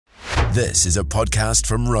This is a podcast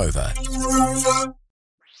from Rover.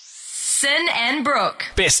 Sin and Brooke.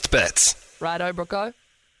 Best bits. Righto, Brooko.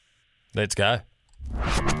 Let's go.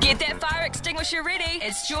 Get that fire extinguisher ready.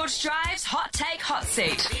 It's George Drive's Hot Take Hot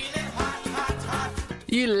Seat.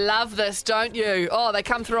 You love this, don't you? Oh, they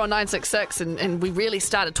come through on 966 and we really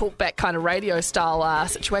start a talkback kind of radio style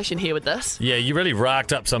situation here with this. Yeah, you really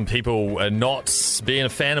racked up some people not being a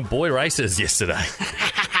fan of boy races yesterday.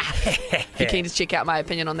 If you're keen to check out my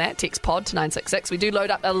opinion on that, text pod to 966. We do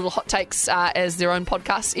load up our little hot takes as their own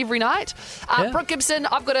podcasts every night. Brooke Gibson,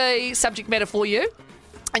 I've got a subject matter for you,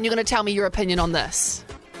 and you're going to tell me your opinion on this.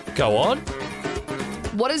 Go on.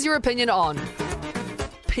 What is your opinion on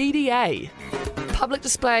PDA? Public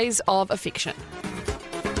displays of affection.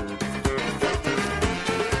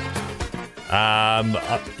 I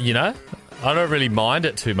don't really mind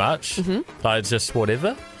it too much. Like, it's just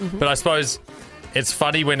whatever. But I suppose it's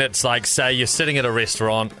funny when it's like, say, you're sitting at a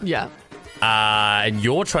restaurant. Yeah. And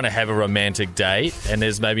you're trying to have a romantic date, and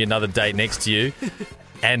there's maybe another date next to you.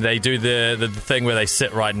 And they do the thing where they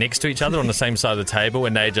sit right next to each other on the same side of the table,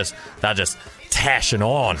 and they're just tashing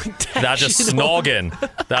on. They're just snogging.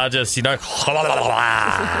 They're just,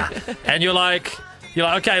 and you're like,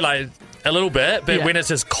 okay, like a little bit, but when it's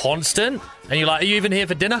just constant, and you're like, are you even here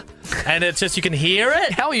for dinner? And it's just, you can hear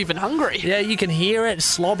it. How are you even hungry? Yeah, you can hear it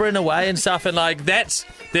slobbering away and stuff, and like there's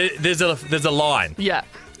a line. Yeah.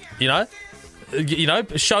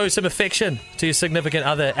 Show some affection to your significant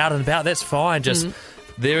other out and about. That's fine. Just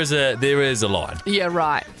there is a line. Yeah,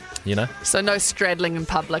 right. So no straddling in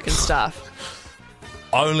public and stuff.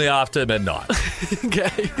 Only after midnight.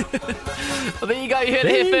 Okay. Well, there you go. You heard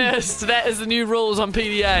it here first. That is the new rules on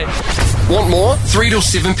PDA. Want more? 3 till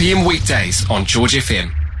 7 p.m. weekdays on George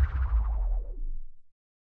FM.